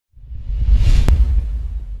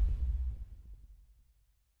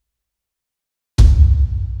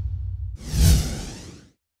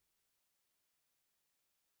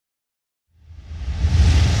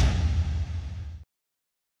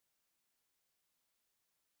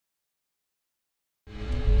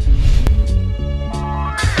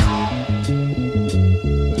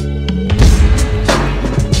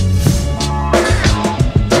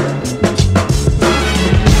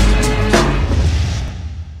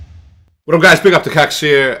What up, guys? Big up to HECZ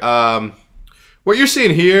here. What you're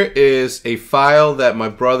seeing here is a file that my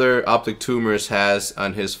brother Optic Tumors has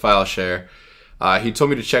on his file share. He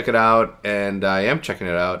told me to check it out, and I am checking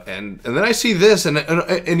it out. And then I see this, and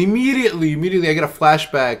immediately I get a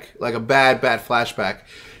flashback, like a bad flashback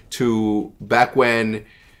to back when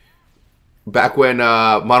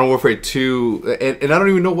Modern Warfare 2, and I don't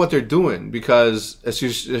even know what they're doing, because as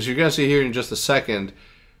you're gonna see here in just a second.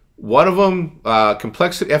 One of them,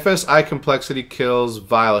 complexity, FSI complexity kills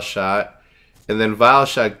Vile Shot, and then Vile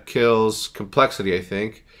Shot kills complexity, I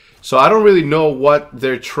think. So I don't really know what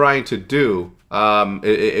they're trying to do.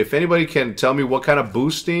 If anybody can tell me what kind of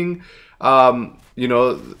boosting, you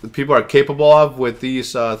know, people are capable of with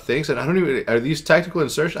these things, and I don't even, are these tactical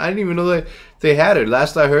insertions? I didn't even know that they had it.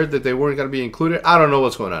 Last I heard that they weren't going to be included. I don't know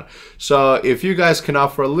what's going on. So if you guys can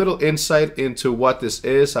offer a little insight into what this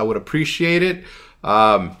is, I would appreciate it.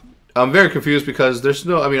 I'm very confused because there's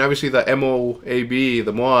no, I mean, obviously the MOAB,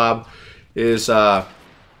 the MOAB, is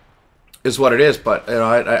what it is, but you know,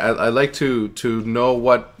 I like to know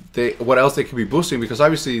what else they could be boosting, because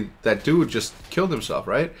obviously that dude just killed himself,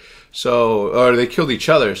 right? So, or they killed each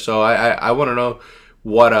other. So I want to know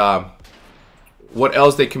what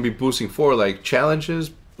else they can be boosting for, like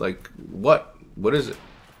challenges, like what is it,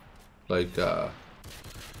 like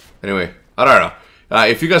anyway, I don't know.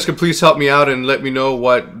 If you guys could please help me out and let me know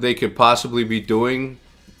what they could possibly be doing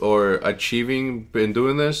or achieving in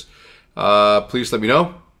doing this, please let me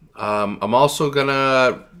know. I'm also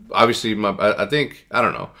gonna, obviously, I think, I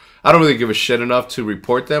don't know. I don't really give a shit enough to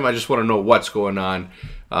report them. I just want to know what's going on.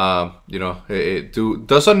 You know,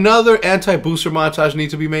 does another anti-booster montage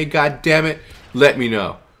need to be made? God damn it. Let me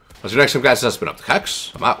know. Until next time, guys, that's been up to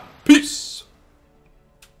HECZ. I'm out. Peace.